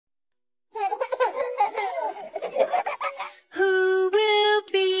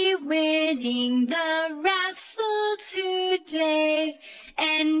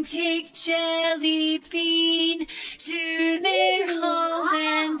take Jelly Bean to their home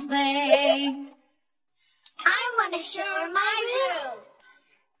and play. I want to show her my room.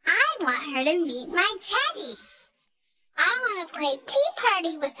 I want her to meet my teddy. I want to play tea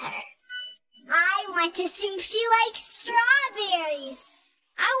party with her. I want to see if she likes strawberries.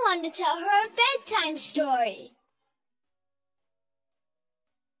 I want to tell her a bedtime story.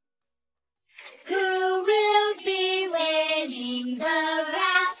 Who will be winning the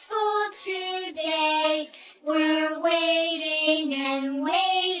raffle today? We're waiting and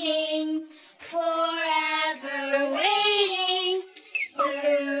waiting, forever waiting.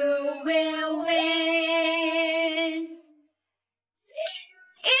 Who will win?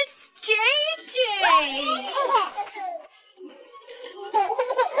 It's JJ!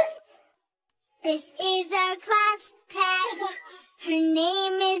 This is our class pet. Her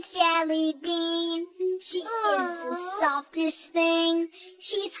name is Jelly Bean. She is the softest thing.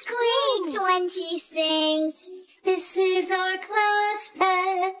 She squeaks when she sings. This is our class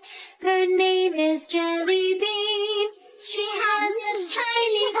pet. Her name is Jelly Bean. She has such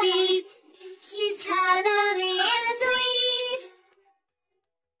tiny feet. She's cuddly and sweet.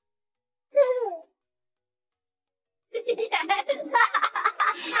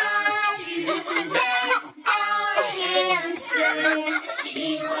 Have you met our hamster? She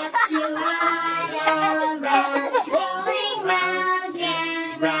loves to run around, rolling round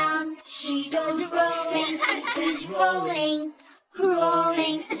and round. She goes rolling and rolling,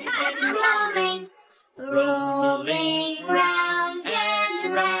 rolling and rolling, rolling round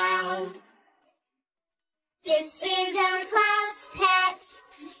and round. This is our class pet.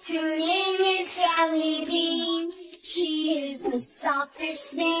 Her name is Jelly Bean. She is the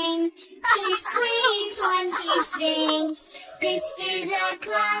softest thing. She squeaks when she sings. This is our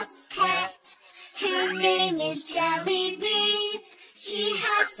class pet. Her name is Jelly Bean. She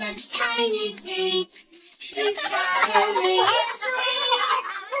has such tiny feet. She's cuddly and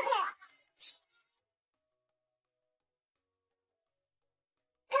sweet.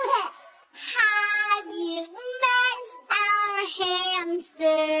 Have you met our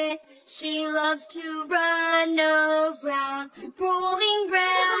hamster? She loves to run around, rolling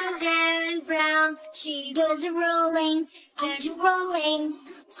round and round. She goes rolling and rolling,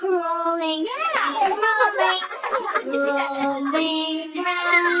 rolling and rolling, rolling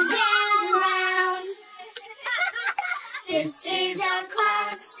round and round. This is our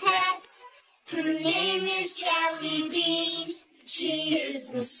class pet. Her name is Jelly Bean. She is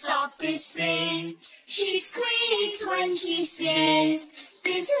the softest thing. She squeaks when she sings.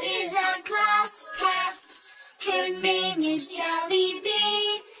 This is our class pet. Her name is Jelly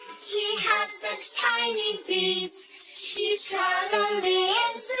Bean. She has such tiny feet. She's cuddly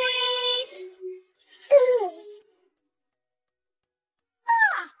and sweet.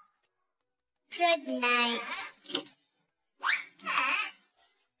 Good night.